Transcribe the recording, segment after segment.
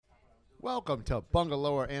Welcome to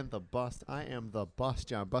Bungalower and the Bust. I am the Bust,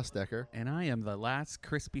 John Busdecker. And I am the last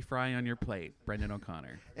crispy fry on your plate, Brendan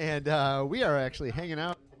O'Connor. And we are actually hanging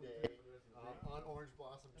out today on Orange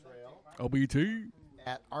Blossom Trail OBT.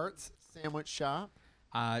 at Art's Sandwich Shop.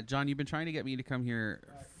 John, you've been trying to get me to come here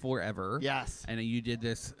forever. Yes. And you did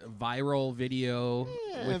this viral video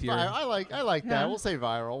with your... I like that. Yeah. We'll say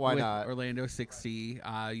viral. Why with not? Orlando 60,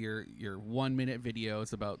 your 1 minute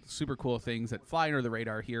videos about super cool things that fly under the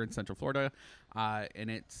radar here in Central Florida, and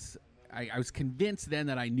it's I was convinced then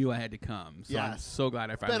that I knew I had to come. So I'm Yes. so glad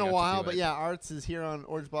I It's finally been a got while, to do but it. yeah, Art's is here on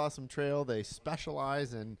Orange Blossom Trail. They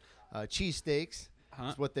specialize in cheesesteaks.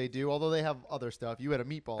 That's what they do, although they have other stuff. You had a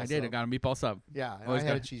meatball I did. I sub. got a meatball sub. Yeah, and I Always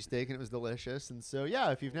had a got- cheesesteak, and it was delicious. And so, yeah,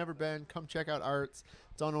 if you've never been, come check out Art's.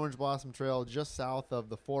 It's on Orange Blossom Trail, just south of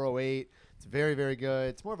the 408. It's very, very good.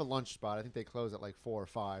 It's more of a lunch spot. I think they close at like 4 or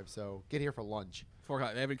 5, so get here for lunch. 4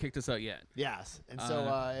 o'clock. They haven't kicked us out yet. Yes, and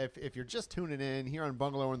so if you're just tuning in, here on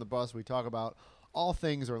Bungalow and the Bus, we talk about all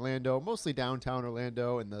things Orlando, mostly downtown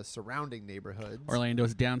Orlando and the surrounding neighborhoods.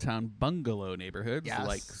 Orlando's downtown bungalow neighborhoods Yes.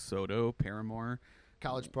 like Soto, Paramore,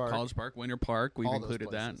 College Park. College Park, Winter Park. We've All those included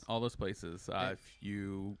that. places. All those places. And- If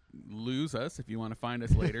you lose us, if you want to find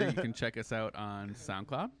us later, you can check us out on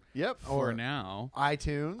SoundCloud. Yep, For or now,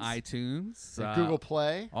 iTunes, iTunes, and Google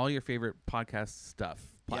Play. all your favorite podcast stuff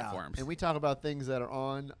Yeah, platforms. and we talk about things that are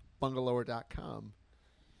on bungalower.com.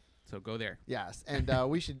 So go there. Yes, and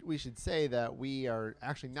we should say that we are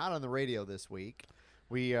actually not on the radio this week.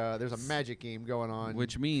 We there's a magic game going on,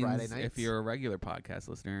 Which means Friday nights. if you're a regular podcast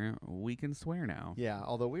listener, we can swear now. yeah,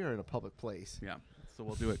 although we are in a public place. Yeah. So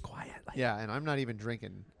we'll do it quietly. Yeah, and I'm not even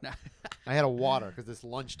drinking. I had a water because it's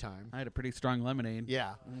lunchtime. I had a pretty strong lemonade.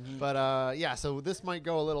 Yeah, but yeah, so this might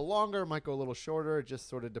go a little longer, might go a little shorter. It just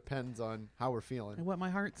sort of depends on how we're And feeling. what my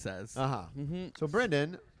heart says. Uh huh. So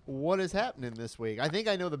Brendan, what is happening this week? I think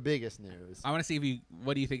I know the biggest news. I want to see if you.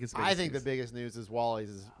 What do you think is? I think news? the biggest news is Wally's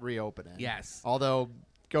is reopening. Yes. Although,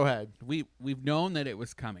 go ahead. We've known that it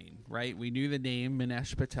was coming, right? We knew the name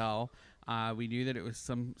Manesh Patel. We knew that it was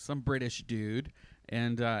some British dude,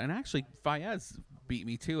 and actually Fayez beat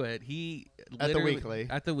me to it. He At the literally- Weekly.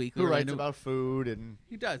 at the Weekly Who writes Orlando- about food and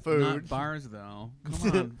He does food. not bars though.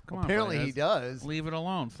 Come on. apparently Fayez. he does. Leave it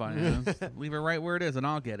alone, Fayez. Leave it right where it is, and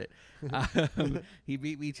I'll get it. He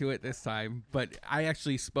beat me to it this time, but I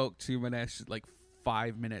actually spoke to Manesh like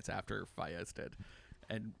 5 minutes after Fayez did.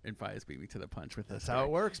 And Fayez beat me to the punch with this. That's how it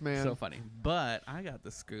works, man. So funny. But I got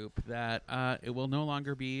the scoop that it will no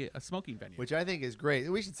longer be a smoking venue. Which I think is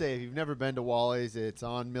great. We should say if you've never been to Wally's, it's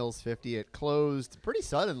on Mills 50. It closed pretty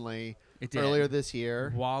suddenly It did. earlier this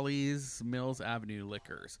year. Wally's Mills Avenue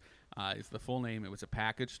Liquors is the full name. It was a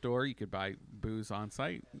package store. You could buy booze on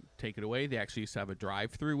site, take it away. They actually used to have a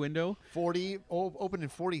drive-through window. Opened in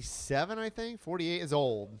 47, I think. 48 is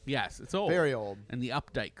old. Yes, it's old. Very old. And the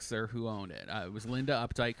Updikes are who owned it. It was Linda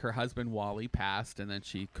Updike. Her husband Wally passed, and then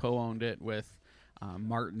she co-owned it with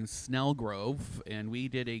Martin Snellgrove. And we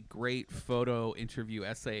did a great photo interview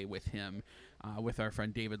essay with him with our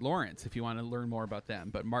friend David Lawrence, if you want to learn more about them.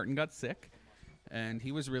 But Martin got sick, and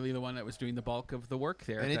he was really the one that was doing the bulk of the work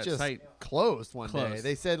there And at it that just site. closed one day. Closed.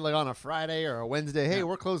 They said like on a Friday or a Wednesday, hey, Yeah.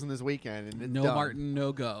 we're closing this weekend. And it's No done. Martin,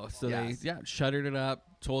 no go. So Yes. they shuttered it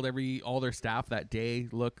up, told all their staff that day,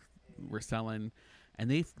 look, we're selling. And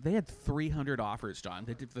they had 300 offers, John.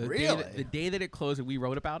 They did Really? the day that it closed, and we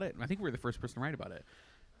wrote about it. And I think we were the first person to write about it.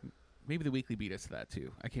 Maybe the Weekly beat us to that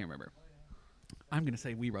too. I can't remember. I'm gonna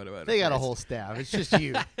say we wrote about it. They got a first. whole staff. It's just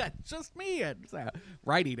you. Just me and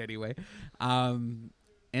writing anyway. And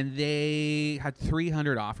they had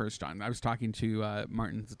 300 offers, John. I was talking to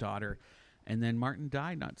Martin's daughter, and then Martin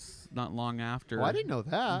died not long after. Well, I didn't know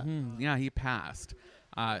that. Yeah, he passed.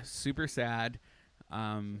 Super sad.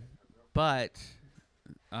 But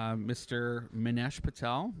Mr. Manesh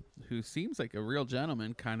Patel, who seems like a real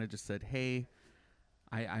gentleman, kind of just said, "Hey,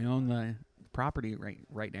 I own the property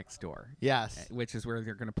right next door." Yes. Which is where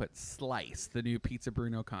they're going to put Slice, the new Pizza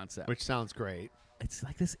Bruno concept. Which sounds great. It's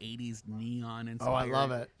like this 80s neon inspired. Oh, I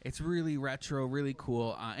love it. It's really retro, really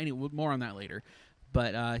cool. Anyway, more on that later.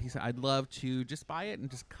 But he said, I'd love to just buy it and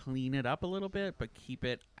just clean it up a little bit, but keep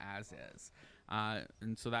it as is.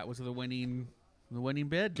 And so that was the winning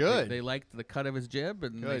bid. Good. They liked the cut of his jib,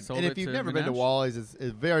 and they Good. sold And it if you've to never been to Manesh. Wally's, it's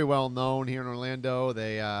very well known here in Orlando.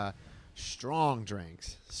 They strong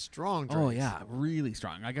drinks. Strong drinks. Oh, yeah, really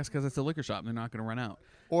strong. I guess because it's a liquor shop, and they're not going to run out.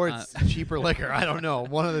 Or it's cheaper liquor. I don't know.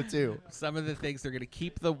 One of the two. Some of the things they're going to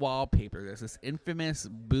keep the wallpaper. There's this infamous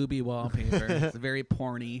booby wallpaper. It's very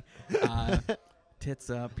porny. Tits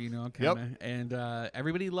up, kind of. Yep. And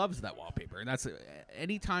everybody loves that wallpaper. And that's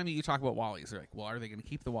any time that you talk about Wally's, they're like, well, are they going to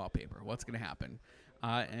keep the wallpaper? What's going to happen?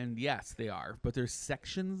 And yes, they are. But there's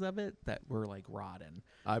sections of it that were like rotten.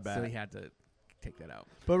 I bet. So they had to take that out.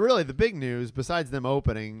 But really, the big news, besides them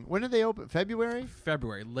opening, when did they open? February?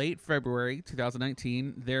 Late February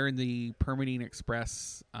 2019. They're in the permitting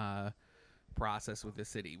express process with the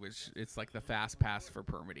city, which it's like the fast pass for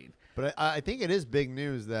permitting. But I think it is big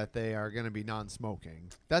news that they are going to be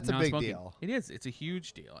non-smoking. That's a big deal. It is. It's a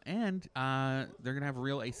huge deal. And they're going to have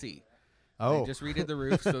real AC. Oh. They just redid the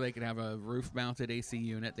roof so they can have a roof-mounted AC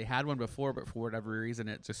unit. They had one before, but for whatever reason,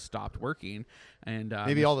 it just stopped working. And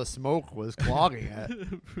maybe all the smoke was clogging it.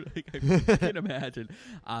 I can imagine.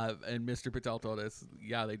 And Mr. Patel told us,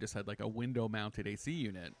 yeah, they just had like a window-mounted AC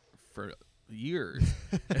unit for years,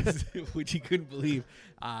 which he couldn't believe.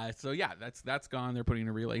 So yeah, that's gone. They're putting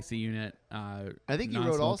a real AC unit. I think you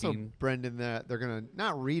wrote also, Brendan, that they're gonna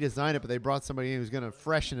not redesign it, but they brought somebody in who's gonna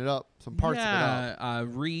freshen it up, some parts of it up.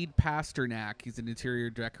 Reed Pasternak. He's an interior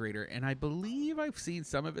decorator, and I believe I've seen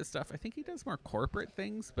some of his stuff. I think he does more corporate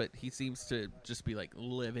things, but he seems to just be like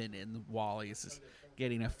living in Wally's, just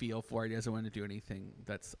getting a feel for it. He doesn't want to do anything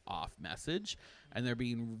that's off message, and they're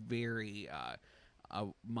being very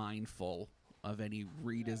mindful of any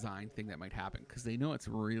redesign thing that might happen because they know it's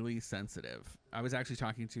really sensitive. I was actually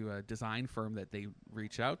talking to a design firm that they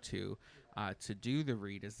reach out to do the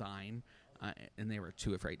redesign, and they were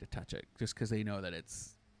too afraid to touch it just because they know that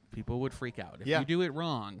people would freak out if you do it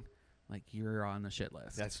wrong. Like, you're on the shit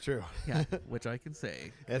list. That's true. Yeah, which I can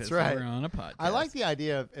say. That's right. We're on a podcast. I like the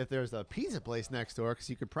idea of if there's a pizza place next door because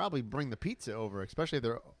you could probably bring the pizza over, especially if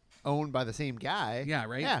they're owned by the same guy. Yeah,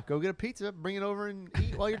 right? Yeah, go get a pizza, bring it over, and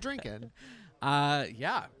eat while you're drinking.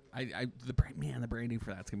 Yeah. The branding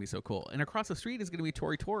for that's gonna be so cool. And across the street is gonna be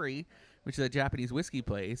Tori Tori, which is a Japanese whiskey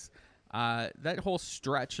place. That whole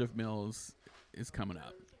stretch of Mills is coming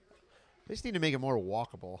up. They just need to make it more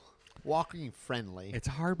walkable, walking friendly. It's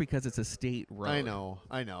hard because it's a state road.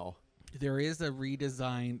 I know. There is a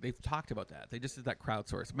redesign. They've talked about that. They just did that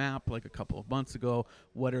crowdsourced map like a couple of months ago.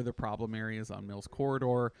 What are the problem areas on Mills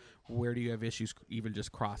Corridor? Where do you have issues even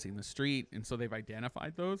just crossing the street? And so they've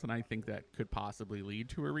identified those, and I think that could possibly lead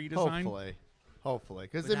to a redesign. Hopefully.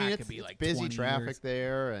 Because, But I mean, that it's could be like busy 20 traffic years.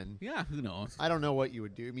 there, and Yeah, who knows? I don't know what you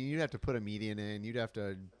would do. I mean, you'd have to put a median in. You'd have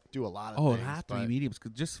to do a lot of Oh, things. it have to be but- mediums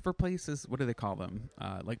 'cause just for places. What do they call them?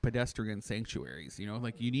 Like pedestrian sanctuaries. You know,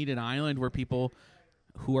 like you need an island where people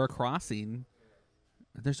who are crossing.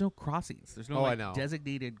 There's no crossings. There's no Oh, I know.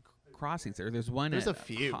 designated crossings there. There's one. There's at, a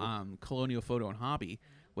few. Colonial Photo and Hobby,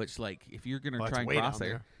 which like if you're gonna Oh, it's try and way cross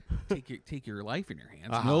down there, take your life in your hands.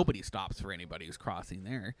 Uh-huh. Nobody stops for anybody who's crossing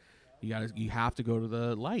there. You have to go to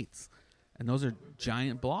the lights, and those are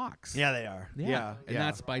giant blocks. Yeah, they are. Yeah. And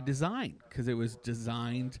that's by design because it was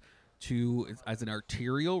designed as an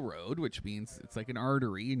arterial road, which means it's like an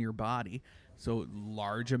artery in your body. So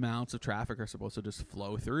large amounts of traffic are supposed to just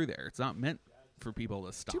flow through there. It's not meant for people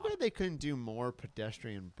to stop. Too bad they couldn't do more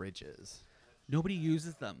pedestrian bridges. Nobody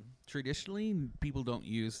uses them. Traditionally, people don't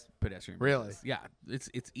use pedestrian Really? bridges. Yeah, it's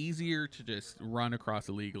easier to just run across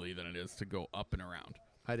illegally than it is to go up and around.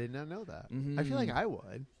 I did not know that. Mhm. I feel like I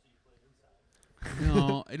would.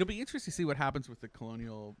 No, it'll be interesting to see what happens with the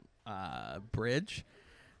Colonial Bridge.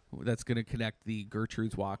 That's going to connect the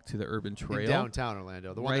Gertrude's Walk to the Urban Trail. In downtown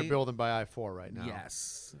Orlando, the one they're Right? building by I-4 right now.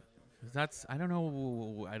 Yes. That's I don't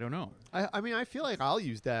know. I mean, I feel like I'll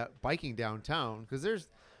use that biking downtown because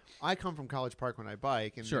I come from College Park when I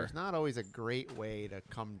bike, and Sure. there's not always a great way to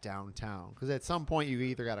come downtown because at some point you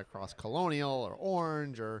either got to cross Colonial or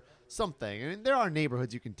Orange or something. I mean, there are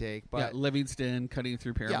neighborhoods you can take, but Yeah, Livingston, cutting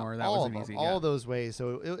through Paramore. That all was of an them, easy. all Yeah. those ways.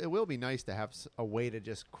 So it will be nice to have a way to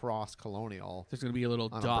just cross Colonial. There's going to be a little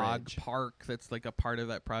on a dog bridge. park that's like a part of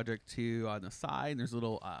that project too on the side. And there's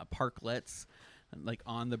little parklets like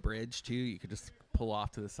on the bridge too. You could just pull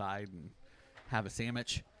off to the side and have a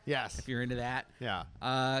sandwich Yes. if you're into that. Yeah. Yeah.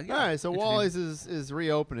 All right, so interesting. Wally's is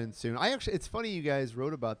reopening soon. It's funny you guys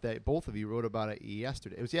wrote about that. Both of you wrote about it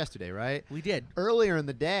yesterday. It was yesterday, right? We did. Earlier in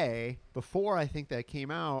the day, before I think that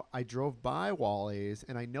came out, I drove by Wally's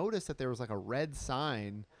and I noticed that there was like a red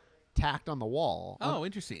sign tacked on the wall. Oh,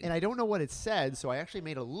 interesting. And I don't know what it said, so I actually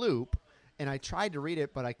made a loop and I tried to read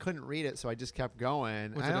it, but I couldn't read it, so I just kept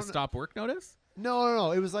going. Was I it a don't kn- stop work notice?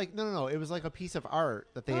 No. It was like It was like a piece of art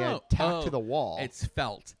that they had tacked to the wall. It's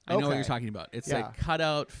felt. I know what Okay. you're talking about. It's Yeah. a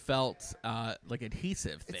cutout felt, like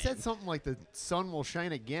adhesive thing. It said something like the sun will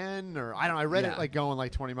shine again, or I don't know. I read Yeah. it like going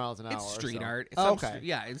like 20 miles an hour. It's or street so. art. It's Oh, some okay.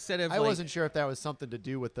 yeah, instead of I like, wasn't sure if that was something to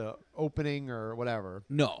do with the opening or whatever.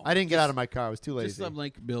 No. I didn't get out of my car. I was too Just lazy. some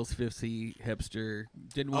like Mills 50 hipster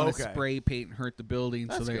didn't want to Okay. spray paint and hurt the building,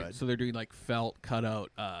 That's good. so they're doing like felt cutout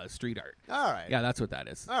street art. All right. Yeah, that's what that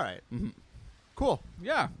is. All right. Mhm. Cool.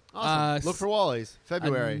 Yeah. Awesome. Look for Wally's.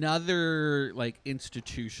 February. Another like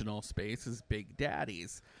institutional space is Big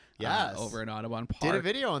Daddy's. Yes. Over in Audubon Park. Did a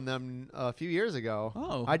video on them a few years ago.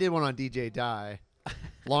 Oh. I did one on DJ Die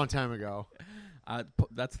long time ago.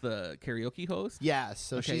 That's the karaoke host? Yes.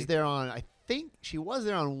 So Okay. she's there on, I think she was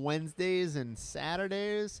there on Wednesdays and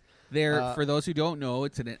Saturdays. For those who don't know,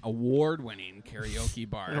 it's an award-winning karaoke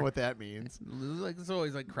bar. I don't know what that means. It's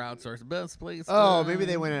always like crowdsourced best place. Oh, to maybe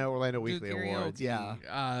they win at Orlando do Weekly Awards. karaoke.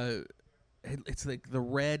 Yeah. It's like the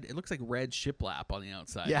red. It looks like red shiplap on the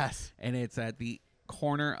outside. Yes. And it's at the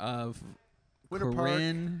corner of Winter Park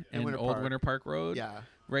Corinne and Winter Old Park. Winter Park Road. Yeah.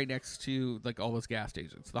 Right next to like all those gas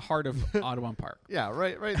stations. The heart of Audubon Park. Yeah,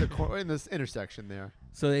 right in this intersection there.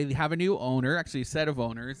 So they have a new owner, actually a set of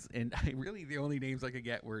owners, and the only names I could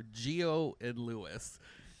get were Gio and Lewis.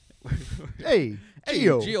 Hey, Hey,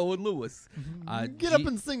 Gio. Gio and Lewis. Get up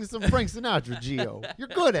and sing some Frank Sinatra, Gio. You're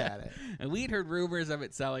good at it. And we'd heard rumors of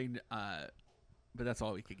it selling, but that's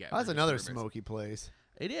all we could get. That's were just another rumors. smoky place.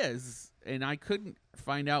 It is, and I couldn't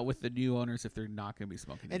find out with the new owners if they're not going to be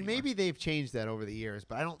smoking And anymore. maybe they've changed that over the years,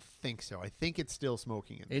 but I don't think so. I think it's still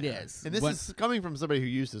smoking in It there. is. And this When- is coming from somebody who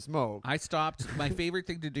used to smoke. I stopped. My favorite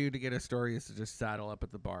thing to do to get a story is to just saddle up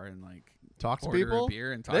at the bar and like Talk to order people. a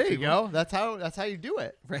beer and talk There to you people. go. That's how you do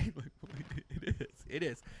it. Right? It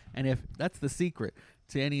is. And if that's the secret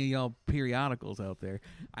to any of y'all periodicals out there,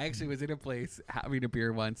 I actually was in a place having a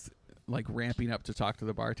beer once, like ramping up to talk to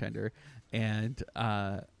the bartender, and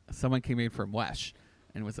someone came in from Wesh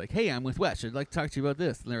and was like, "Hey, I'm with Wesh. I'd like to talk to you about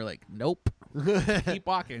this." And they were like, "Nope." Keep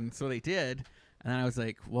walking. So they did. And then I was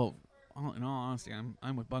like, "Well, in all honesty,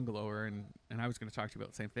 I'm with Bungalower, and I was going to talk to you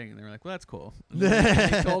about the same thing." And they were like, "Well, that's cool." And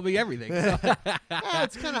they told me everything. So Yeah,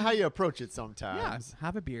 it's kind of how you approach it yeah, sometimes.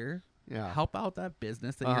 have a beer. Yeah. Help out that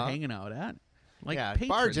business that you're hanging out at. Like yeah, patron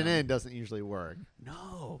barging them. in doesn't usually work.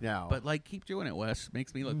 No. No. But like keep doing it, Wes.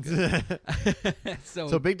 Makes me look good.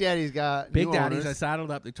 So Big Daddy's got Big new Daddies, I owners. saddled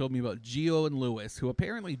up. They told me about Gio and Lewis, who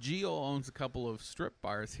apparently Gio owns a couple of strip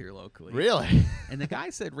bars here locally. Really? And the guy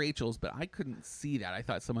said Rachel's, but I couldn't see that. I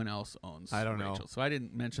thought someone else owns I don't know. Rachel's. So I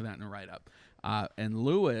didn't mention that in the write-up. And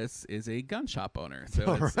Lewis is a gun shop owner. So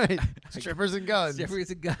All it's right. Strippers and guns. Strippers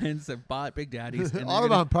and guns have bought Big Daddies. And they're Audubon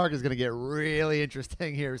gonna- Park is going to get really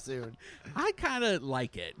interesting here soon. I kind of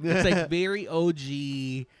like it. It's like very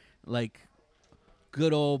OG, like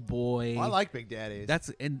good old boy. I like Big Daddy's.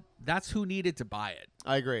 That's who needed to buy it,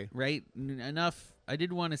 I agree. right? Enough. I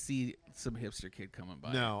didn't want to see some hipster kid coming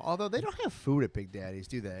by. No, although they don't have food at Big Daddy's,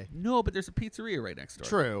 do they? No, but there's a pizzeria right next door.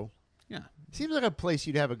 True. Yeah, Seems like a place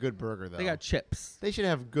you'd have a good burger, though. they got chips. They should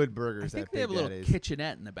have good I burgers think at they Big have a little Daddy's.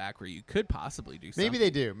 kitchenette in the back where you could possibly do something. Maybe they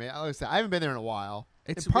do. Like I said, I haven't been there in a while.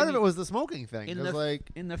 It's And part when of it you- was the smoking thing. in It was the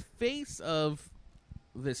like, in the face of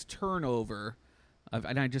this turnover of,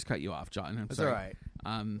 and I just cut you off, John. I'm it's sorry.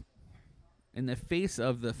 all right. In the face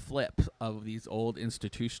of the flip of these old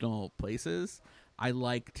institutional places, I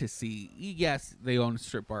like to see. Yes, they own a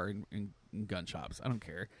strip bar and gun shops. I don't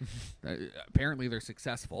care. Apparently, they're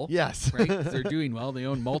successful. Yes. Right? 'Cause they're doing well. They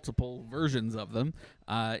own multiple versions of them.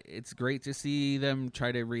 It's great to see them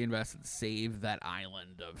try to reinvest and save that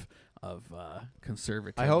island of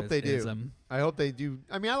conservatism. I hope they do. I hope they do.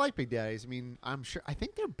 I mean, I like Big Daddy's. I mean, I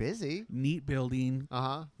think they're busy. Neat building.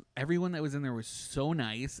 Uh-huh. Everyone that was in there was so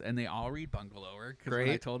nice, and they all read Bungalower. Because when I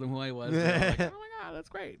Great. told them who I was, they were like, "Oh my god, that's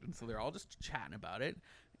great!" And so they're all just chatting about it.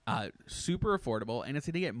 Super affordable, and it's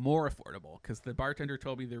going to get more affordable because the bartender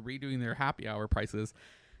told me they're redoing their happy hour prices,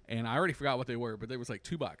 and I already forgot what they were, but it was like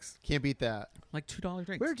 $2, Can't beat that. like $2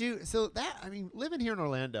 drinks. Living here in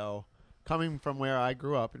Orlando, coming from where I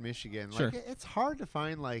grew up in Michigan, Sure. like it's hard to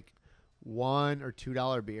find like $1 or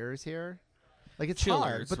 $2 beers here. Like it's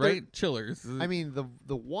Chillers, hard, but right? Chillers. I mean,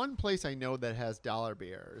 the one place I know that has dollar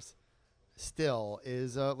beers still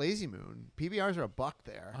is Lazy Moon. PBRs are $1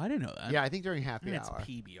 there. I didn't know that. Yeah, I think during I happy mean, it's hour.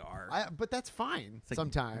 PBR. But that's fine It's like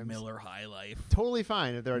sometimes. Miller High Life, Totally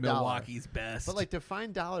fine if they're $1. Milwaukee's best. But like to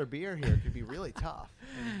find dollar beer here can be really tough.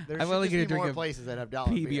 And there I'm should only just gonna be drink more a places that have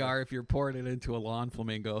dollar PBR beer. if you're pouring it into a lawn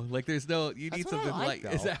flamingo. Like there's no, you That's need what I something like,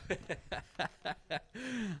 is that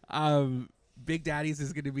Big Daddy's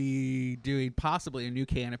is going to be doing possibly a new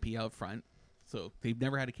canopy out front. So they've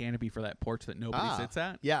never had a canopy for that porch that nobody sits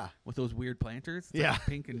at. Yeah. With those weird planters. It's Yeah. like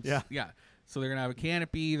pink and Yeah. So they're going to have a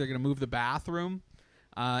canopy. They're going to move the bathroom.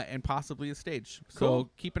 And possibly a stage. Cool. So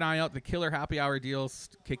keep an eye out. The killer happy hour deals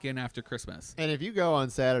kick in after Christmas. And if you go on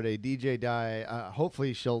Saturday, DJ Di,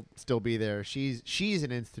 hopefully she'll still be there. She's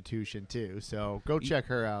an institution too, so go check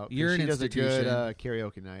her out. 'Cause You're an she does a good institution.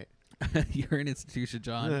 karaoke night. You're an institution,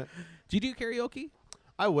 John. Do you do karaoke?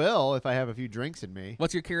 I will if I have a few drinks in me.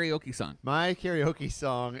 What's your karaoke song? My karaoke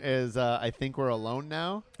song is I Think We're Alone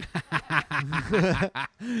Now.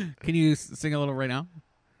 Can you sing a little right now?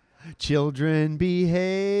 Children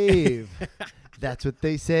behave. That's what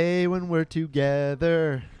they say when we're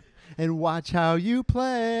together. And watch how you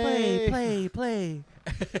play. Play.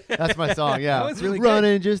 That's my song, yeah. That was really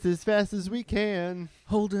Running just as fast as we can.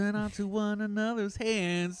 Holding on to one another's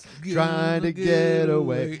hands. Trying to Gonna get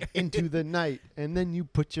away into the night. And then you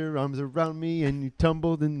put your arms around me and you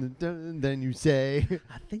tumbled in the dirt. And then you say,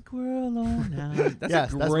 I think we're alone now. That's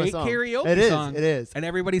yes, a that's my great song. karaoke It is, song. it is. And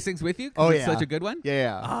everybody sings with you? 'Cause Oh, it's yeah. such a good one?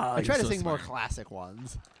 Yeah. Ah, I try you're to so sing more smart. classic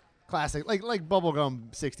ones. Classic, like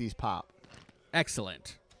bubblegum 60s pop.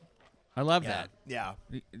 Excellent. I love that. Yeah.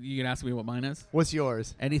 You can ask me what mine is? What's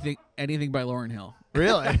yours? Anything by Lauryn Hill.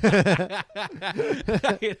 Really?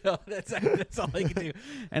 You know, that's all I can do.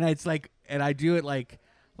 And it's like, and I do it like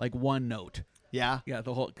one note. Yeah. Yeah,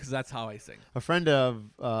 the whole, because that's how I sing. A friend of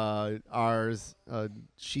ours,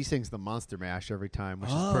 she sings the Monster Mash every time, which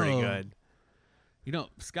is pretty Oh. good. You know,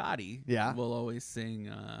 Scotty Yeah. will always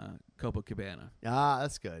sing Copacabana. Ah,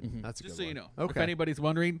 that's good. Mhm. That's a Just good so you one. know. If Okay. anybody's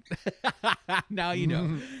wondering, now you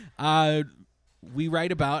know. We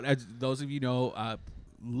write about, as those of you know,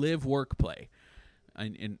 live, work, play.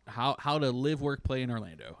 And how to live, work, play in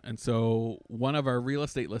Orlando. And so one of our real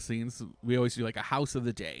estate listings, we always do like a house of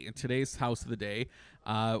the day. And today's house of the day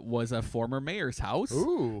was a former mayor's house,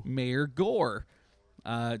 Ooh. Mayor Gore.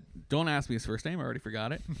 Don't ask me his first name. I already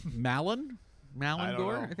forgot it. Malin don't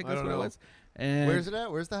Gore, know. I think I that's don't what know. it was. And Where's it at?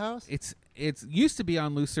 Where's the house? It's used to be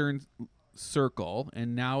on Lucerne Circle,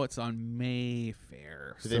 and now it's on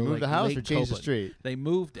Mayfair. Did they move the house Lake or change the Copeland. street? They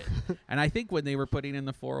moved it, and I think when they were putting in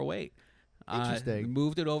the 408, Interesting. they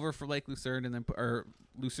moved it over for Lake Lucerne and then or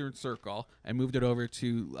Lucerne Circle, and moved it over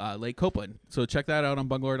to Lake Copeland. So check that out on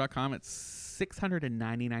bungalow.com. It's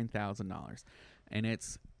 $699,000, and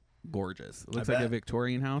it's gorgeous. It looks like a bet.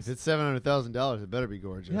 Victorian house. If it's $700,000, it better be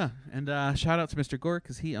gorgeous. Yeah, and shout out to Mr. Gore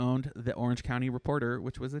because he owned the Orange County Reporter,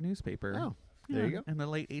 which was a newspaper. Oh, there you go. In the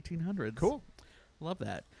late 1800s. Cool. Love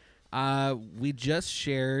that. We just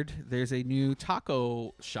shared there's a new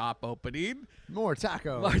taco shop opening. More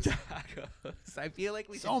tacos. More tacos. I feel like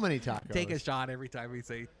we So should many tacos. take a shot every time we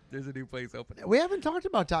say there's a new place opening. We haven't talked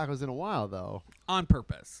about tacos in a while, though. On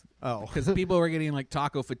purpose. Oh. Because people were getting like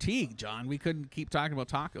taco fatigue, John. We couldn't keep talking about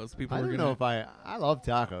tacos. People I were don't gonna know if I love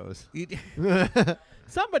tacos.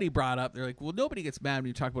 Somebody brought up, they're like, well, nobody gets mad when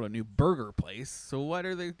you talk about a new burger place. So what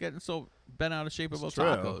are they getting so bent out of shape about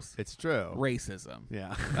tacos? It's true. Racism.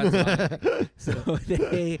 Yeah. That's what I think. So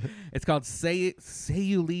it's called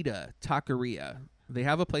Sayulita Taqueria. They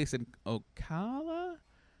have a place in Ocala?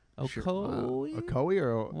 Sure. Ocoee? Ocoee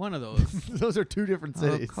or One of those. those are two different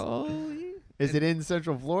cities. Ocoee? Is it in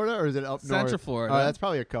Central Florida or is it up north? Central Florida. Oh, that's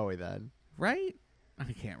probably Ocoee then. Right?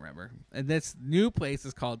 I can't remember. And this new place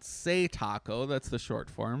is called Say Taco. That's the short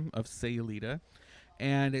form of Sayulita.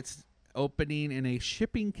 And it's opening in a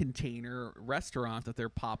shipping container restaurant that they're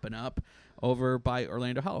popping up over by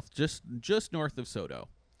Orlando Health, just north of Soto.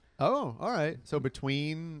 Oh, all right. So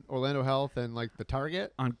between Orlando Health and like the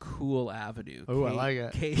Target, On Cool Avenue. Oh, I like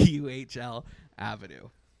it. Kuhl Avenue.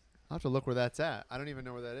 I'll have to look where that's at. I don't even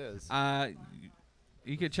know where that is.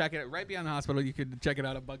 You could check it right beyond the hospital. You could check it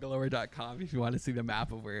out at bungalower.com if you want to see the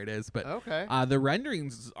map of where it is. But Okay. the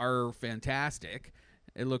renderings are fantastic.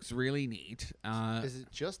 It looks really neat. Is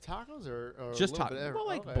it just tacos or Just a little talk, bit of well,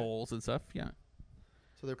 like okay. bowls and stuff. Yeah,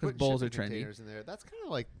 So they're 'cause putting bowls shipping are trendy. containers in there. That's kind of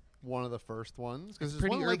like one of the first ones because It's there's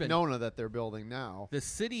pretty one like urban. Nona that they're building now. the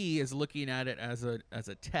city is looking at it as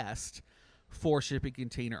a test for shipping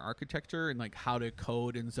container architecture and like how to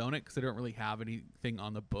code and zone it because they don't really have anything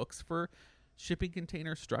on the books for shipping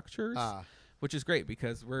container structures. Which is great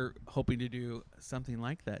because we're hoping to do something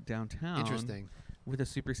like that downtown. Interesting. With a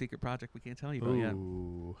super secret project we can't tell you about yet.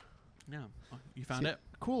 Ooh. No. You found it?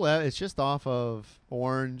 Cool. It's just off of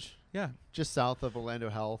Orange, Yeah. just south of Orlando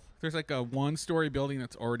Health. There's like a one-story building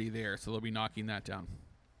that's already there, so they'll be knocking that down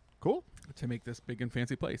Cool. to make this big and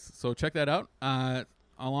fancy place. So check that out.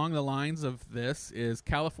 Along the lines of this is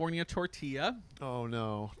California Tortilla. Oh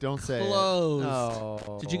no! Don't say Closed. it.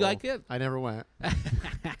 Oh. Did you like it? I never went.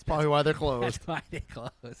 That's probably why they're closed. That's why they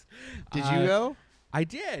closed. Did you go? I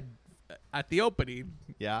did at the opening,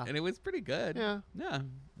 Yeah. and it was pretty good. Yeah. Yeah.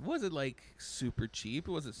 It wasn't like super cheap.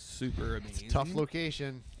 It wasn't super amazing. Tough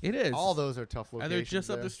location. It is. All those are tough locations. And they're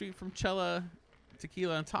just up there. the street from Chela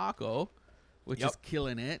Tequila and Taco, which is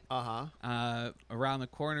killing it. Uh-huh. Around the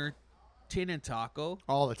corner, Tin and Taco.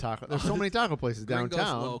 All the taco. There's so many taco places Gringos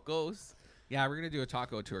downtown. Locos. Yeah, we're going to do a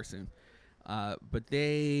taco tour soon. But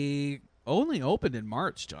they only opened in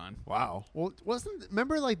March, John. Wow. Well,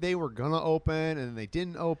 remember like they were gonna open and then they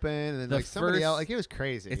didn't open and then like somebody else, like it was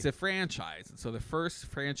crazy. It's a franchise, and so the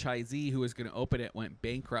first franchisee who was going to open it went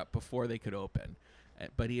bankrupt before they could open.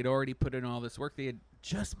 But he had already put in all this work. They had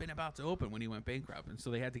just been about to open when he went bankrupt, and so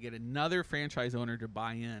they had to get another franchise owner to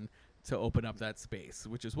buy in to open up that space,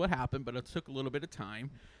 which is what happened. But it took a little bit of time.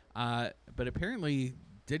 But apparently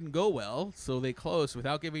didn't go well, so they closed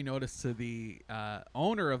without giving notice to the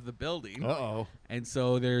owner of the building. Uh-oh. And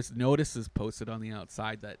so there's notices posted on the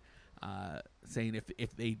outside that saying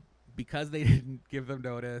if they, because they didn't give them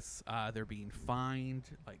notice, they're being fined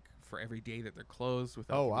like for every day that they're closed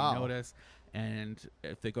without giving notice. And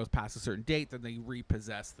if it goes past a certain date, then they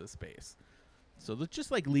repossess the space. So it's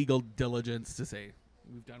just like legal diligence to say,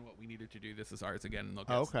 we've done what we needed to do. This is ours again. And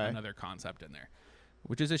they'll get another concept in there,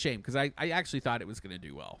 which is a shame because I actually thought it was going to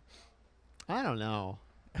do well. I don't know.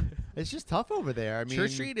 It's just tough over there. I mean,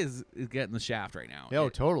 Church Street is getting the shaft right now. Oh,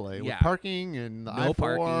 totally. Yeah. With parking and the no I-4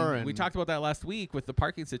 parking. and We talked about that last week with the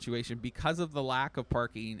parking situation. Because of the lack of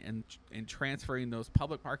parking and transferring those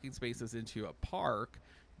public parking spaces into a park,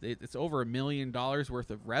 it's over $1 million worth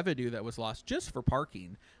of revenue that was lost just for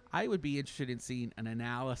parking. I would be interested in seeing an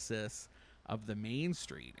analysis of the Main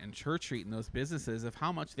Street and Church Street and those businesses of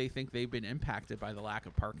how much they think they've been impacted by the lack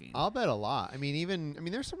of parking. I'll bet a lot. I mean,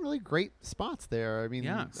 there's some really great spots there. I mean,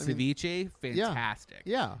 Ceviche, fantastic.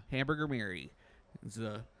 Yeah. Hamburger Mary. It's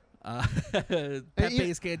a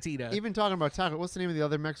Pepe's Cantina. Even talking about taco, what's the name of the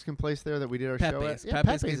other Mexican place there that we did our show at? Yeah,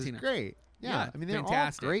 Pepe's is Cantina. great. Yeah, I mean, they're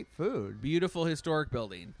fantastic. all great food. Beautiful historic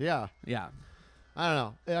building. Yeah. Yeah. I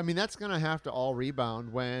don't know. I mean, that's going to have to all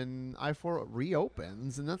rebound when I-4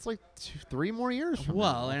 reopens, and that's like 3 more years from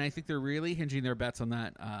now. And I think they're really hinging their bets on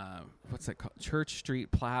that, what's that called? Church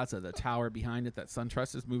Street Plaza, the tower behind it that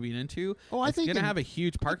SunTrust is moving into. Oh, I think it's going to have a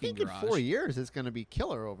huge parking garage. I think in 4 years it's going to be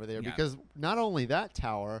killer over there because not only that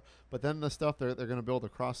tower, but then the stuff they're going to build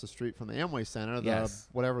across the street from the Amway Center,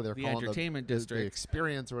 whatever they're calling entertainment district, the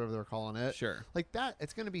experience or whatever they're calling it. Sure. Like that,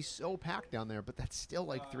 it's going to be so packed down there, but that's still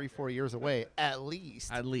like 3-4 years away at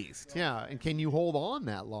least. At least. Yeah, and can you hold on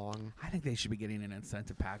that long? I think they should be getting an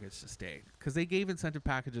incentive package to stay because they gave incentive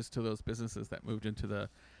packages to those businesses that moved into the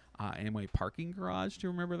Amway parking garage. Do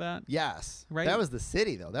you remember that? Yes. Right. That was the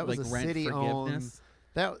city though. That was like the rent city forgiveness.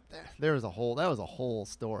 That was a whole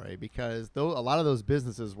story because a lot of those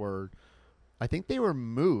businesses were, I think they were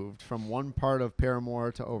moved from one part of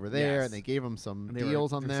Paramore to over there, and they gave them some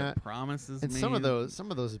deals on that. Some promises and made.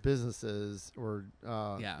 some of those businesses were,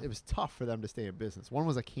 it was tough for them to stay in business. One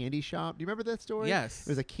was a candy shop. Do you remember that story? Yes.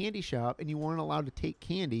 It was a candy shop, and you weren't allowed to take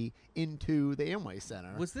candy into the Amway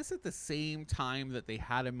Center. Was this at the same time that they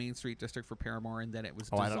had a Main Street district for Paramore, and then it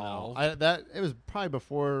was dissolved? I don't know. It was probably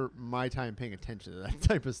before my time paying attention to that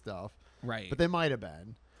type of stuff. Right. But they might have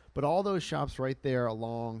been. But all those shops right there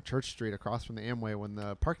along Church Street across from the Amway when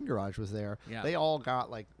the parking garage was there, they all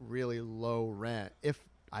got like really low rent.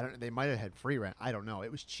 They might have had free rent. I don't know.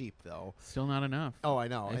 It was cheap though. Still not enough. Oh, I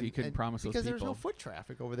know. If you couldn't promise those people. Because there was no foot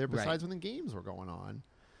traffic over there besides when the games were going on.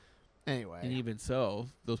 Anyway. And even so,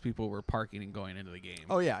 those people were parking and going into the game.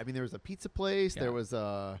 Oh yeah. I mean, there was a pizza place. Yeah. There was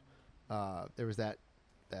that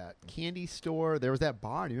candy store. There was that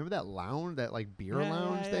bar. Do you remember that lounge, that like beer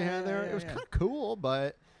lounge they had there? It was kind of cool,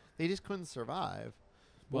 but they just couldn't survive.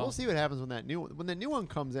 Well, we'll see what happens when the new one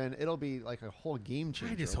comes in. It'll be like a whole game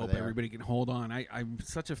changer. I just hope everybody can hold on. I'm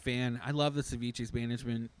such a fan. I love the Ceviche's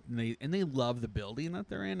management, and they love the building that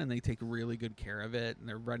they're in, and they take really good care of it. And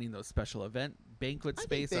they're running those special event banquet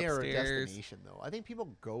space upstairs. I think they are a destination, though. I think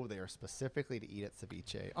people go there specifically to eat at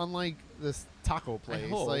Ceviche. Unlike this taco place,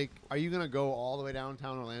 like, are you going to go all the way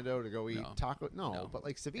downtown Orlando to go eat taco? No, but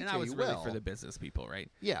like Ceviche, and that was really for the business people, right?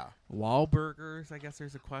 Yeah. Wahlburgers, I guess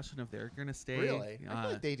there's a question if they're going to stay. Really? I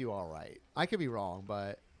feel like they do all right. I could be wrong,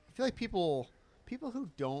 but I feel like people who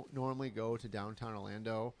don't normally go to downtown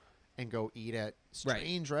Orlando and go eat at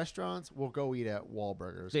strange restaurants will go eat at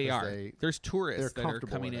Wahlburgers. There's tourists that are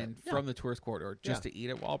coming in from the tourist corridor just to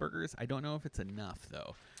eat at Wahlburgers. I don't know if it's enough,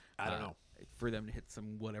 though. I don't know. For them to hit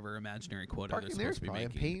some whatever imaginary quota parking they're supposed to be making.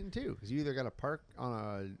 Parking there's probably a pain, too, because you either got to park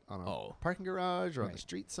on a parking garage or on the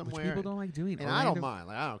street somewhere. Which people don't like doing. And I don't mind.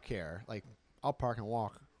 Like, I don't care. Like, I'll park and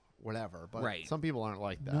walk. Whatever, but some people aren't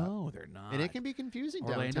like that. No, they're not. And it can be confusing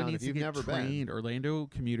Orlando downtown if you've never been. Orlando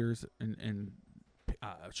commuters and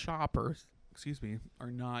shoppers,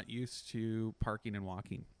 are not used to parking and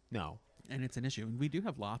walking. No. And it's an issue. And we do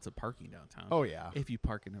have lots of parking downtown. Oh, yeah. If you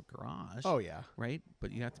park in a garage. Oh, yeah. Right?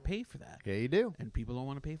 But you have to pay for that. Yeah, you do. And people don't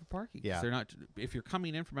want to pay for parking. Yeah. They're not. If you're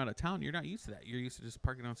coming in from out of town, you're not used to that. You're used to just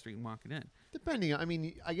parking on the street and walking in. Depending on, I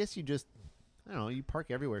mean, I guess you just... I don't know. You park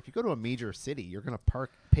everywhere. If you go to a major city, you're going to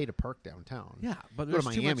pay to park downtown. Yeah, but Go to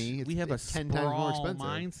there's too Miami, much. it's We have a 10 times more sprawl expensive.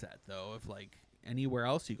 mindset, though, of like anywhere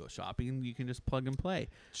else you go shopping, you can just plug and play.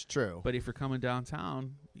 It's true. But if you're coming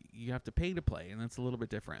downtown, you have to pay to play, and that's a little bit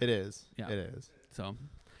different. It is. Yeah. It is. So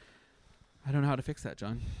I don't know how to fix that,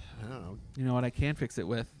 John. I don't know. You know what I can fix it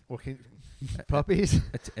with? Well, puppies?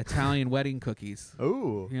 Italian wedding cookies.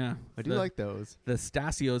 Oh, Yeah, I do like those. the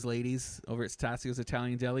Stasio's ladies over at Stasio's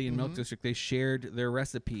Italian Deli in Milk Mhm. District. They shared their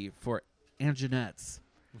recipe for Anjanette's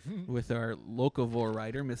with our locavore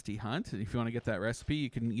writer, Misty Hunt. And if you want to get that recipe, you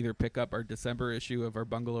can either pick up our December issue of our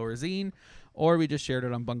Bungalower zine, or we just shared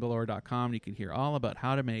it on bungalower.com. You can hear all about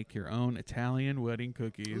how to make your own Italian wedding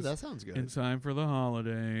cookies Ooh, that sounds good. in time for the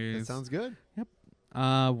holidays. That sounds good.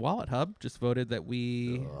 Wallet Hub just voted that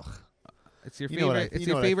we. Ugh. It's your You know what favorite. I, It's you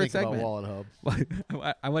know your what I favorite think about segment. Wallet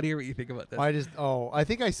Hub. I want to hear what you think about this. I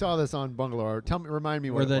think I saw this on Bungalow. Remind me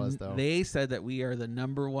what it was though. They said that we are the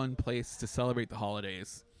 #1 place to celebrate the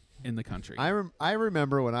holidays in the country. I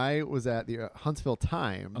remember when I was at the Huntsville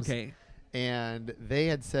Times. Okay. And they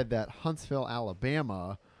had said that Huntsville,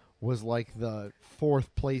 Alabama, was like the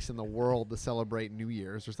 4th place in the world to celebrate New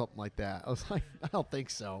Year's or something like that. I was like, I don't think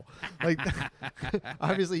so. Like,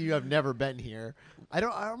 obviously, you have never been here. I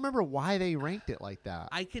don't remember why they ranked it like that.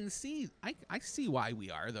 I can see. I see why we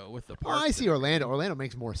are though with the Well, parks. I see Orlando. Orlando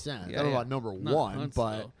makes more sense. I don't know about number Not one,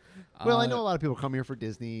 Huntsville. but well, I know a lot of people come here for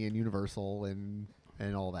Disney and Universal and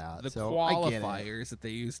all that. the so I get it. qualifiers that they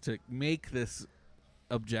use to make this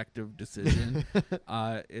objective decision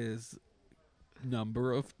is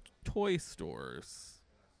number of toy stores.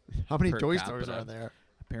 How many per toy capita. stores are there?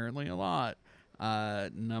 Apparently a lot.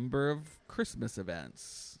 Number of Christmas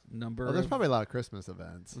events. Number. Well, there's of, probably a lot of Christmas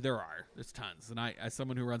events. There are. There's tons. And I, as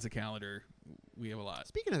someone who runs a calendar, we have a lot.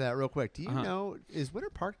 Speaking of that, real quick, do you know, is Winter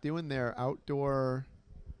Park doing their outdoor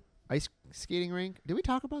ice skating rink? Did we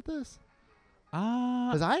talk about this?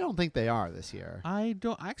 Because I don't think they are this year. I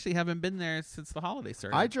actually haven't been there since the holiday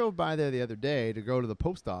started. I drove by there the other day to go to the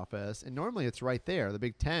post office, and normally it's right there, the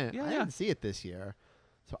big tent. Yeah, I didn't see it this year,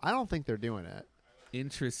 so I don't think they're doing it.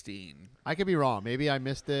 Interesting. I could be wrong. Maybe I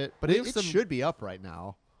missed it, but We it have some- should be up right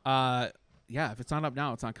now. Yeah, if it's not up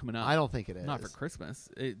now, it's not coming up. I don't think it is. Not for Christmas.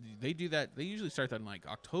 They do that. They usually start that in like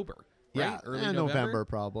October. Yeah, Right? Early November. November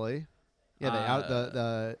Probably. Yeah,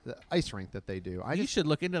 the ice rink that they do. You should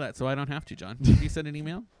look into that so I don't have to, John. Can you send an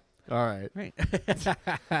email? All right. Right.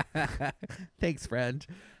 Thanks, friend.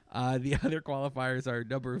 The other qualifiers are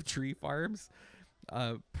number of tree farms,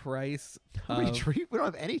 price. How many of- tree? We don't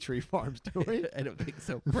have any tree farms, do we? I don't think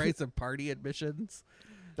so. Price of party admissions,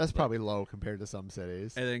 That's probably low compared to some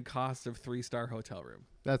cities. and then cost of 3-star hotel room.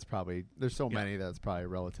 That's probably there's so Yeah. many that's probably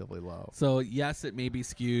relatively low. So yes, it may be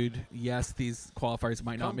skewed. Yes, these qualifiers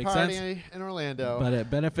might not Come make party sense, in Orlando. but it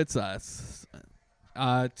benefits us.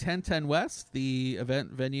 1010 West, the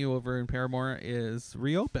event venue over in Paramore, is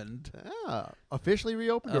reopened. Officially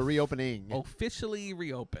reopened or reopening? Officially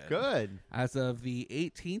reopened. Good. As of the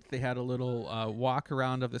 18th, they had a little walk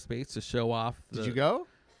around of the space to show off. Did you go?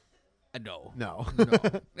 No. No.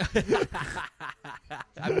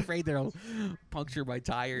 I'm afraid they'll puncture my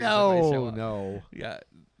tires. if I show up. No. Yeah.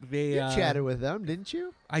 They You chatted with them, didn't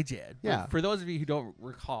you? I did. Yeah. For those of you who don't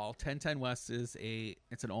recall, 1010 West is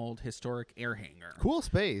it's an old historic air hangar. Cool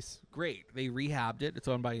space. Great. They rehabbed it. It's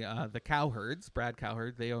owned by the Cowherds, Brad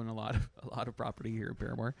Cowherd. They own a lot of property here in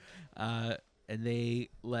Paramore, and they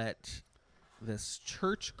let this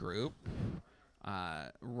church group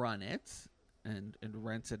run it and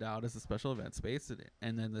rent it out as a special event space.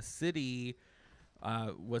 And then the city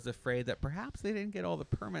was afraid that perhaps they didn't get all the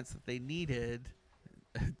permits that they needed,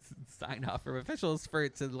 sign off from officials, for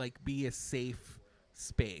it to like be a safe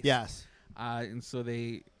space. Yes. And so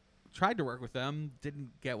they tried to work with them, didn't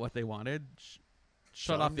get what they wanted,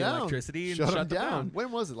 shut off them the down. electricity, and Shut shut them them down. down.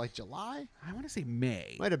 When was it? Like July? I want to say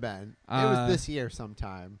May. Might have been. It was Uh, this year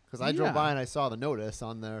sometime because I yeah. drove by and I saw the notice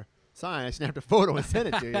on their sign. I snapped a photo and sent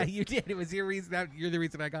it to you. You did. It was your reason. You're the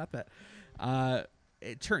reason I got that.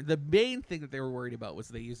 The main thing that they were worried about was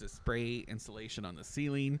they used a spray installation on the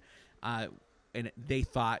ceiling, and they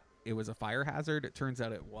thought it was a fire hazard. It turns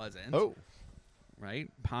out it wasn't. Oh. Right?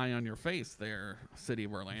 Pie on your face there, City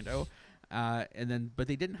of Orlando. But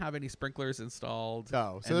they didn't have any sprinklers installed. Oh,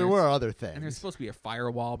 so And there there's- were other things. And there's supposed to be a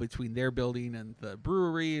firewall between their building and the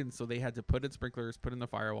brewery, and so they had to put in sprinklers, put in the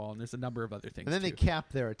firewall, and there's a number of other things. And then they too.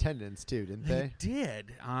 capped their attendance too, didn't They they?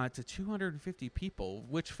 did to 250 people,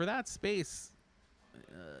 which for that space,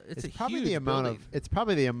 it's a probably huge the amount building. of. It's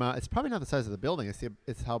probably the amount. It's probably not the size of the building.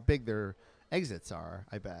 It's how big their exits are.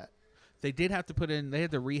 I bet. They did have to put in. They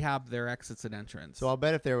had to rehab their exits and entrance. So I'll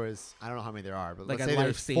bet if there was, I don't know how many there are, but Like let's a say life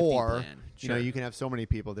there's safety 4. plan. You know, Sure. you can have so many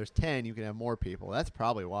people. There's 10, you can have more people. That's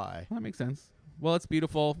probably why. Well, that makes sense. Well, it's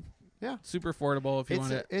beautiful. Yeah. Super affordable. If you want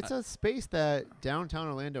to, It's a space that downtown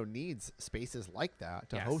Orlando needs spaces like that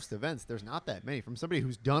to Yes. host events. There's not that many. From somebody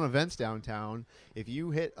who's done events downtown, if you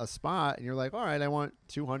hit a spot and you're like, all right, I want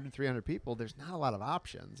 200, 300 people, there's not a lot of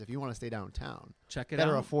options if you want to stay downtown. check it That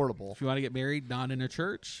are out. affordable. If you want to get married, not in a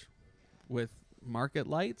church, with market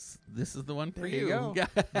lights, this is the one for There you go.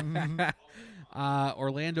 Yeah.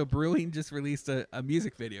 Orlando Brewing just released a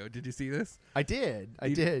music video. Did you see this? I did.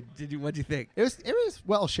 Did you? What'd you think? It was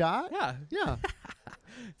well shot. Yeah. Yeah.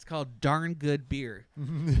 It's called Darn Good Beer,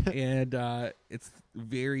 and it's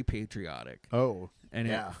very patriotic. Oh. And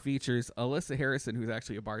yeah. it features Alyssa Harrison, who's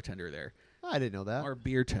actually a bartender there, I didn't know that. or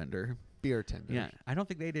beer tender. Beer tender. Yeah, I don't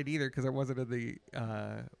think they did either because it wasn't in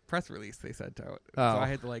the press release they sent out. Oh. So I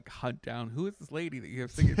had to like hunt down who is this lady that you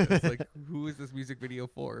have singing this? Like, who is this music video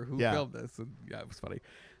for? Who Yeah. filmed this? And yeah, it was funny.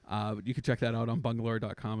 But you can check that out on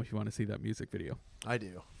bungalow.com if you want to see that music video. I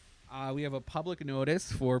do. We have a public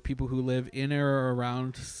notice for people who live in or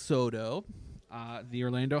around SoDo. The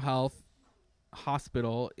Orlando Health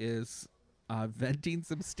Hospital is venting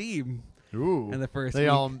some steam. Ooh. In the first they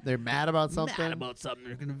week. they're mad about something. Mad about something.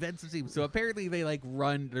 They're going to vent some steam. So apparently they like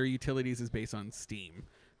run their utilities is based on steam.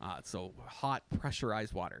 So hot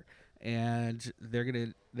pressurized water. And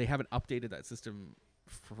they haven't updated that system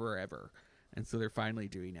forever. And so they're finally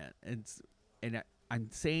doing it. And I'm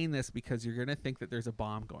saying this because you're going to think that there's a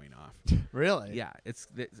bomb going off. Really? Yeah, it's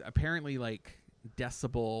apparently like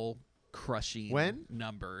decibel crushing When?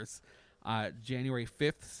 numbers. January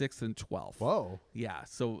 5th, 6th, and 12th. Whoa. Yeah,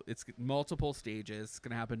 so it's multiple stages. It's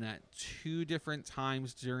going to happen at 2 different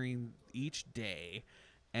times during each day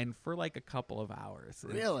and for like a couple of hours.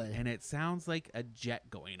 Really? And it sounds like a jet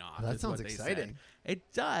going off. That is sounds what they exciting. said.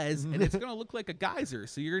 It does, and it's going to look like a geyser.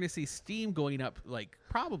 So you're going to see steam going up like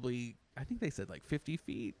probably, I think they said like 50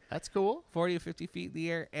 feet, That's cool. 40 to 50 feet in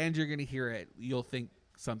the air, and you're going to hear it. You'll think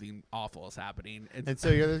something awful is happening. And so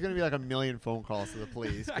there's going to be like a million phone calls to the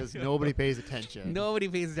police because nobody pays attention. Nobody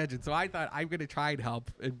pays attention. So I thought I'm going to try and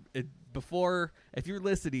help. And before, if you're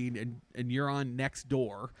listening and you're on next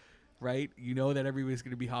door, right, you know that everybody's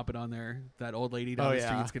going to be hopping on there. That old lady down the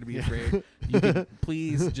street's going to be afraid. You can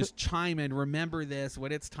please just chime in. Remember this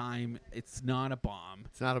when it's time. It's not a bomb.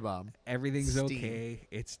 It's not a bomb. Everything's Steam. okay.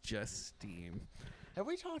 It's just steam. Have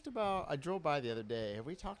we talked about, I drove by the other day, have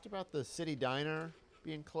we talked about the City Diner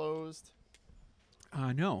being closed?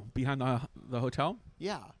 No, behind the hotel.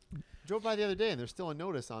 Yeah. Drove by the other day and there's still a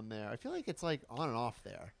notice on there. I feel like it's like on and off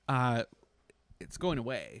there. It's going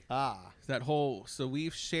away. Ah. So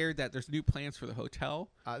we've shared that there's new plans for the hotel.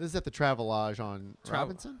 This is at the Travelodge on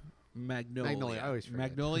Robinson? Magnolia. I always forget.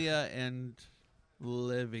 Magnolia and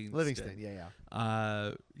Livingston. Livingston,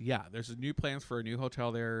 yeah. Yeah, there's new plans for a new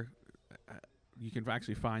hotel there. You can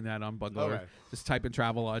actually find that on Bungalow. Okay. Just type in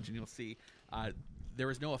Travelodge and you'll see. There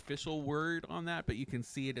is no official word on that, but you can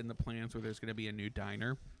see it in the plans where there's going to be a new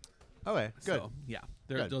diner. Okay, good. So, yeah,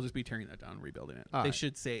 Good. they'll just be tearing that down and rebuilding it. All They right.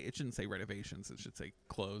 should say, it shouldn't say renovations. It should say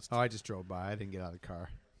closed. Oh, I just drove by. I didn't get out of the car.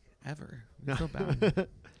 Ever. So bad.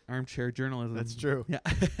 Armchair journalism. That's true.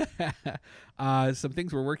 Yeah. Some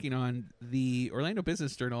things we're working on. The Orlando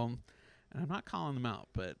Business Journal, and I'm not calling them out,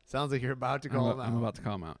 but Sounds like you're about to call them out. I'm about to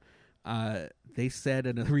call them out. They said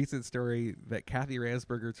in a recent story that Kathy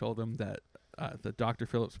Ransberger told them that the Dr.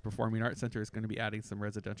 Phillips Performing Arts Center is going to be adding some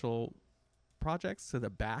residential projects to the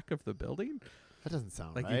back of the building. That doesn't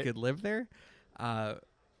sound Like right. you could live there.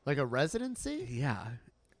 Like a residency? Yeah.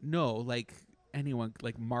 No, like anyone,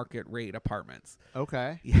 like market rate apartments.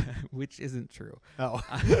 Okay. Yeah, which isn't true. Oh.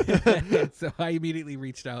 So I immediately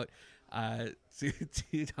reached out to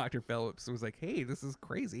Dr. Phillips. Was like, hey, this is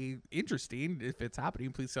crazy, interesting. If it's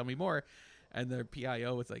happening, please tell me more. And the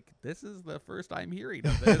PIO was like, this is the first I'm hearing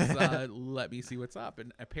of this. Let me see what's up.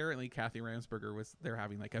 And apparently Kathy Ransberger they're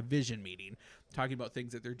having like a vision meeting talking about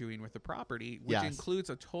things that they're doing with the property, which Yes. includes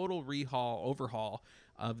a total overhaul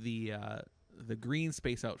of the green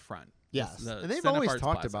space out front. Yes. The And they've Center always Arts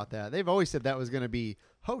talked Plaza. about that. They've always said that was going to be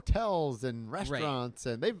hotels and restaurants,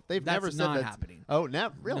 and they've That's never said not that's happening. Oh,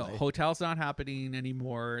 really? No, hotel's not happening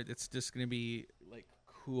anymore. It's just going to be like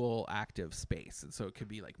cool active space. And so it could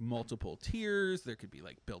be like multiple tiers. There could be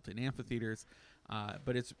like built-in amphitheaters.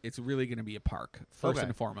 But it's really going to be a park first Okay.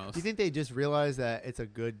 and foremost. Do you think they just realized that it's a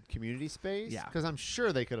good community space? Yeah. Because I'm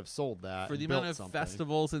sure they could have sold that For the and amount built of something.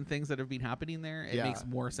 festivals and things that have been happening there, it Yeah. makes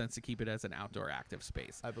more sense to keep it as an outdoor active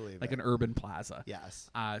space, I believe like it. an urban plaza. Yes.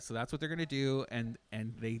 So that's what they're going to do, and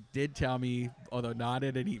they did tell me, although not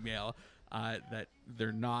in an email, that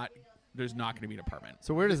they're not there's not going to be an apartment.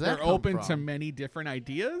 So where does that They're come open from? to many different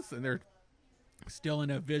ideas, and they're still in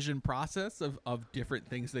a vision process of different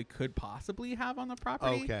things they could possibly have on the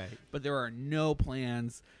property. Okay. But there are no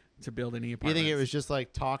plans to build any You apartments. think it was just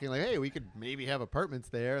like talking like, hey, we could maybe have apartments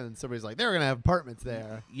there, and then somebody's like, they're going to have apartments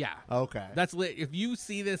there. Yeah. Okay. That's lit. If you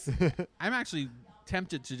see this, I'm actually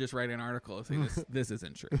tempted to just write an article and say this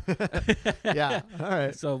isn't true. Yeah. All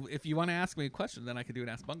right. So if you want to ask me a question, then I could do an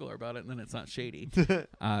Ask Bungalow about it, and then it's not shady. But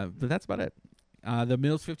that's about it. The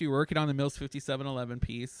Mills 50, we're working on the Mills 50 7-Eleven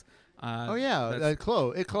piece. Oh yeah, that's it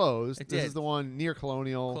closed. It This did. is the one near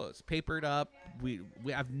Colonial. closed, papered up. We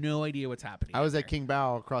have no idea what's happening. I was in at there. King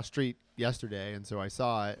Bao across street yesterday, and so I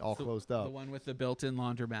saw it all So closed The up. one with the built-in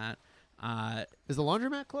laundromat. Is the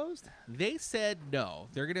laundromat closed? They said no.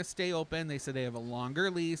 They're going to stay open. They said they have a longer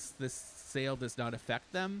lease. This sale does not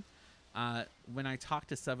affect them. When I talked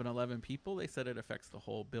to 7-Eleven people, they said it affects the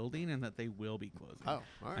whole building and that they will be closing. Oh, all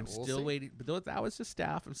right. I'm we'll still see. waiting. But that was just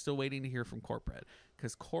staff. I'm still waiting to hear from corporate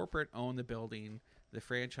because corporate owned the building. The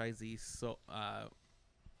franchisee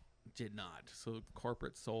did not. So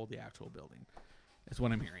corporate sold the actual building. Is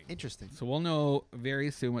what I'm hearing. Interesting. So we'll know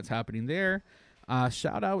very soon what's happening there.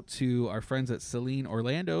 Shout out to our friends at Celine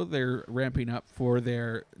Orlando. They're ramping up for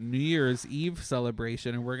their New Year's Eve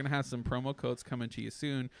celebration, and we're going to have some promo codes coming to you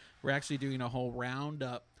soon. We're actually doing a whole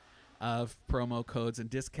roundup of promo codes and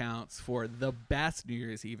discounts for the best New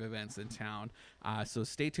Year's Eve events in town. So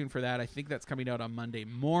stay tuned for that. I think that's coming out on Monday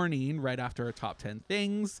morning, right after our top 10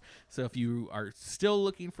 things. So if you are still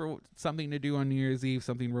looking for something to do on New Year's Eve,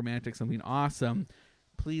 something romantic, something awesome,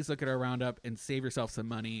 please look at our roundup and save yourself some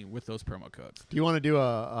money with those promo codes. Do you want to do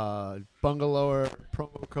a bungalower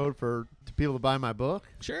promo code for people to buy my book?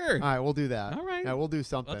 Sure. All right, we'll do that. All right. Yeah, we'll do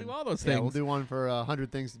something. I'll do all those Yeah, we'll things. do one for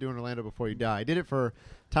 100 Things to Do in Orlando Before You Die. I did it for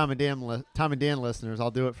Tom and Dan listeners.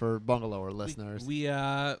 I'll do it for bungalower listeners. We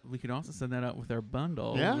can also send that out with our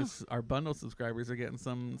bundle. Yeah. Our bundle subscribers are getting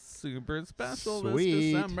some super special Sweet.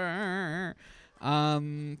 this December.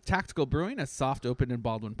 Tactical Brewing, a soft opened in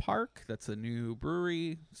Baldwin Park. That's a new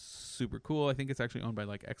brewery. Super cool. I think it's actually owned by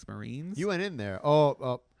like ex-Marines. You went in there.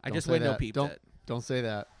 Oh, I don't just say window that. peeped Don't, it. Don't say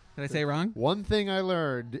that. Did I say it wrong? One thing I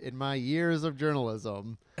learned in my years of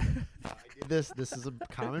journalism. This is a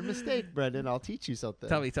common mistake, Brendan. I'll teach you something.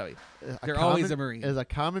 Tell me. A You're always common- a Marine. It's a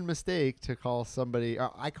common mistake to call somebody.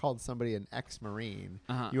 I called somebody an ex-Marine.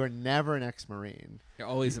 Uh-huh. You are never an ex-Marine. You're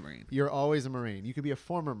always a Marine. You're always a Marine. You could be a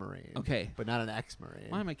former Marine. Okay. But not an ex-Marine.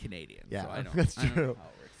 Well, I'm a Canadian. Yeah, so I don't, that's I don't know true. how it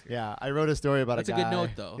works here. Yeah, I wrote a story about That's a a guy. good note,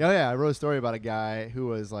 though. Oh yeah, I wrote a story about a guy who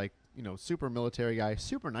was like, super military guy,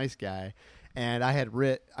 super nice guy, and I had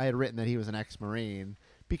written that he was an ex-Marine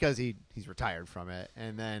because he's retired from it,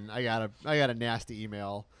 and then I got a nasty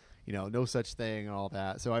email, no such thing and all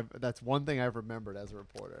that. So that's one thing I've remembered as a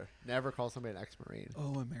reporter: never call somebody an ex-Marine.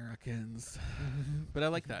 Oh, Americans. But I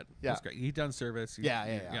like that. Yeah. That's great. You've done service.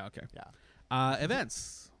 Yeah. Okay. Yeah.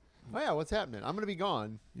 Events. Oh yeah, what's happening? I'm gonna be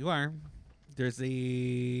gone. You are.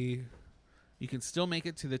 You can still make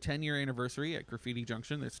it to the 10-year anniversary at Graffiti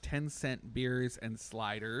Junction. There's 10-cent beers and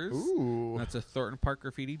sliders. Ooh. That's a Thornton Park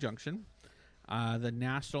Graffiti Junction. The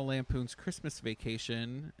National Lampoon's Christmas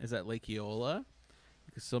Vacation is at Lake Eola.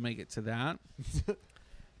 You can still make it to that.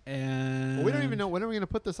 And Well, we don't even know when are we gonna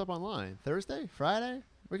put this up online. Thursday, Friday.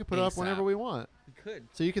 We can put it up ASAP. whenever we want. We could.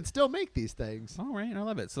 So you can still make these things. All right, I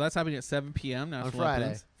love it. So that's happening at 7 p.m. National Friday.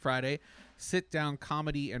 Lampoon's Friday. Sit-down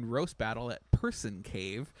comedy and roast battle at Person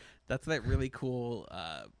Cave. That's that really cool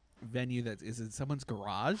venue that is in someone's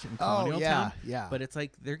garage in Colonial Town. yeah. But it's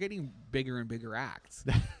like they're getting bigger and bigger acts.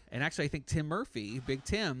 And actually, I think Tim Murphy, Big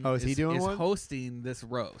Tim, Oh, is he doing one? hosting this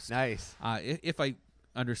roast. Nice. If I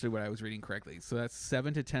understood what I was reading correctly. So that's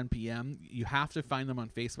 7 to 10 p.m. You have to find them on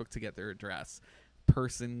Facebook to get their address.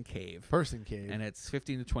 Person Cave. Person cave. And it's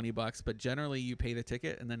 $15 to $20, but generally you pay the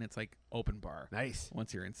ticket and then it's like open bar Nice.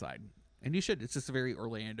 once you're inside. And you should. It's just a very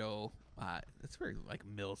Orlando. It's very like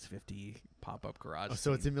Mills 50 pop-up garage. Oh,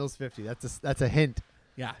 so it's scene. in Mills 50. That's a hint.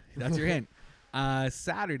 Yeah, that's your hint.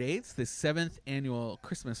 Saturday, it's the 7th annual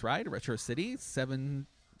Christmas ride, Retro City, 7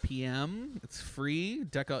 p.m. It's free.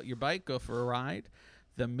 Deck out your bike, go for a ride.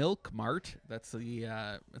 The Milk Mart, that's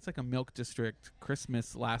it's like a Milk District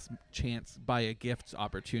Christmas last chance buy a gift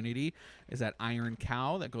opportunity, is at Iron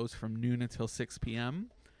Cow. That goes from noon until 6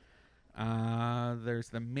 p.m. There's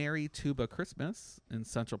the Merry Tuba Christmas in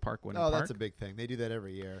Central Park, Winter Park. That's a big thing. They do that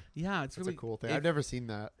every year. Yeah, it's That's really a cool thing. If, I've never seen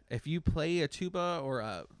that. if you play a tuba or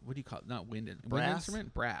a what do you call it? Not wind Brass?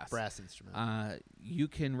 instrument, brass. Brass instrument. You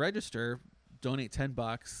can register, donate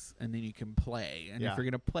 $10, and then you can play. And Yeah. if you're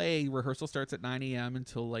gonna play, rehearsal starts at 9 a.m.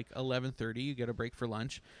 until like 11:30. You get a break for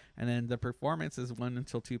lunch, and then the performance is 1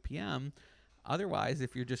 until 2 p.m. Otherwise,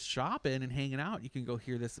 if you're just shopping and hanging out, you can go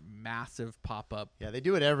hear this massive pop-up. Yeah, they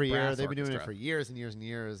do it every year. Brass They've been doing it orchestra. for years and years and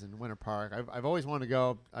years in Winter Park. I've always wanted to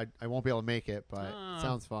go. I won't be able to make it, but it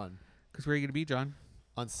sounds fun. Because where are you going to be, John?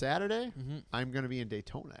 On Saturday, Mm-hmm. I'm going to be in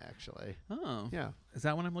Daytona, actually. Oh. Yeah. Is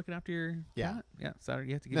that when I'm looking after your Yeah. cat? Yeah, Saturday.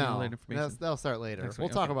 You have to give me all No, that information. that'll start later. Next We'll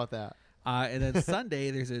week, talk okay. about that. And then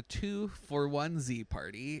Sunday, there's a 2-for-1Z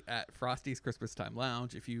party at Frosty's Christmas Time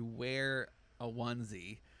Lounge. If you wear a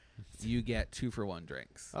onesie, you get 2-for-1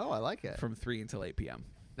 drinks Oh, I like it. from 3 until 8 p.m.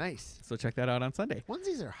 Nice. So check that out on Sunday.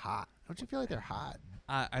 Onesies are hot. Don't you feel like they're hot?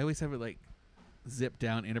 I always have it like zipped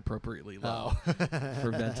down inappropriately low Oh.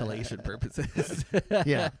 for ventilation purposes.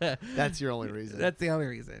 Yeah, that's your only reason. That's the only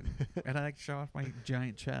reason. And I like to show off my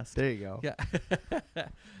giant chest. There you go. Yeah.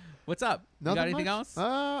 What's up? Nothing you got anything much? else?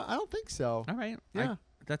 I don't think so. All right. Yeah.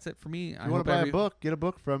 That's it for me. I You want hope to buy a book? Get a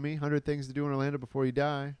book from me. 100 Things to Do in Orlando Before You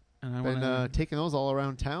Die. And I Been wanna taking those all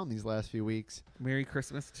around town these last few weeks. Merry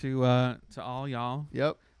Christmas to all y'all.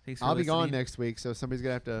 Yep. Thanks for I'll be gone listening. next week, so somebody's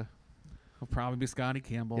gonna have to. It'll probably be Scotty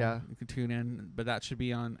Campbell. Yeah. You can tune in, but that should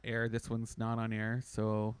be on air. This one's not on air,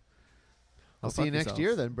 so I'll go see you fuck next yourselves.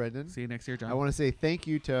 year, then, Brendan. See you next year, John. I want to say thank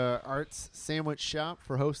you to Art's Sandwich Shop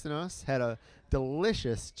for hosting us. Had a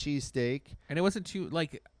delicious cheesesteak. And it wasn't too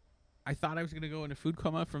like I thought I was gonna go into food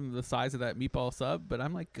coma from the size of that meatball sub, but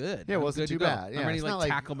I'm like good. Yeah, it I'm wasn't good too to go. bad. Yeah, I'm ready it's to not like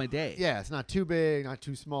like- tackle my day. Yeah, it's not too big, not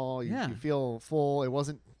too small. You, Yeah. you feel full. It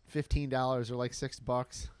wasn't $15 or like $6.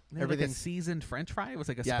 And then, like a Everything's- seasoned French fry. It was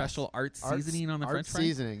like a Yes. special art Art's- seasoning on the Art's French fry.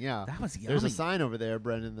 seasoning, yeah. That was yummy. There's a sign over there,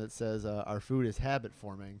 Brendan, that says our food is habit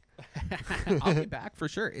forming. I'll be back for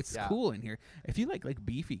sure. It's Yeah. cool in here. If you like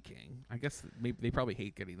Beefy King, I guess maybe they probably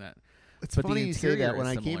hate getting that. It's But the funny you say interior that. When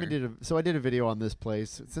is I came and similar. did I did a video on this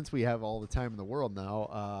place. Since we have all the time in the world now,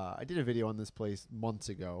 I did a video on this place months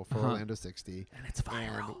ago for Uh-huh. Orlando 60. And it's And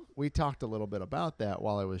viral. we talked a little bit about that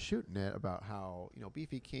while I was shooting it, about how,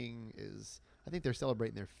 Beefy King is, I think they're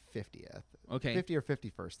celebrating their 50th. Okay. 50 or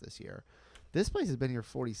 51st this year. This place has been here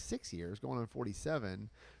 46 years, going on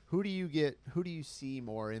 47. Who do you see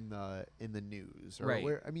more in the news? Or Right.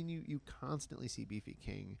 where, I mean, you constantly see Beefy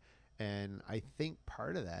King. And I think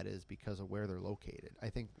part of that is because of where they're located. I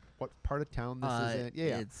think what part of town this is in.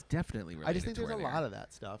 Yeah. It's definitely related I just think to there's a where they lot are. of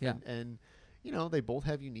that stuff. Yeah. And they both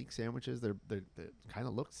have unique sandwiches. They kind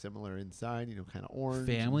of look similar inside, kind of orange.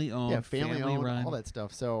 Family owned, Yeah, family owned, run. all that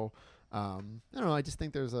stuff. So, I don't know. I just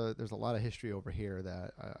think there's a lot of history over here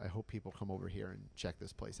that I hope people come over here and check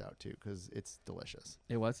this place out too, because it's delicious.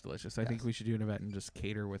 It was delicious. I think Yes. we should do an event and just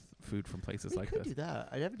cater with food from places We like could this. do that.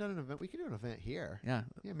 I haven't done an event. We could do an event here. Yeah.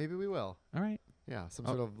 Yeah, maybe we will. All right. Yeah, some Oh.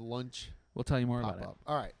 sort of lunch We'll tell you more pop about it. up.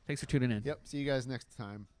 All right. Thanks for tuning in. Yep. See you guys next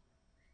time.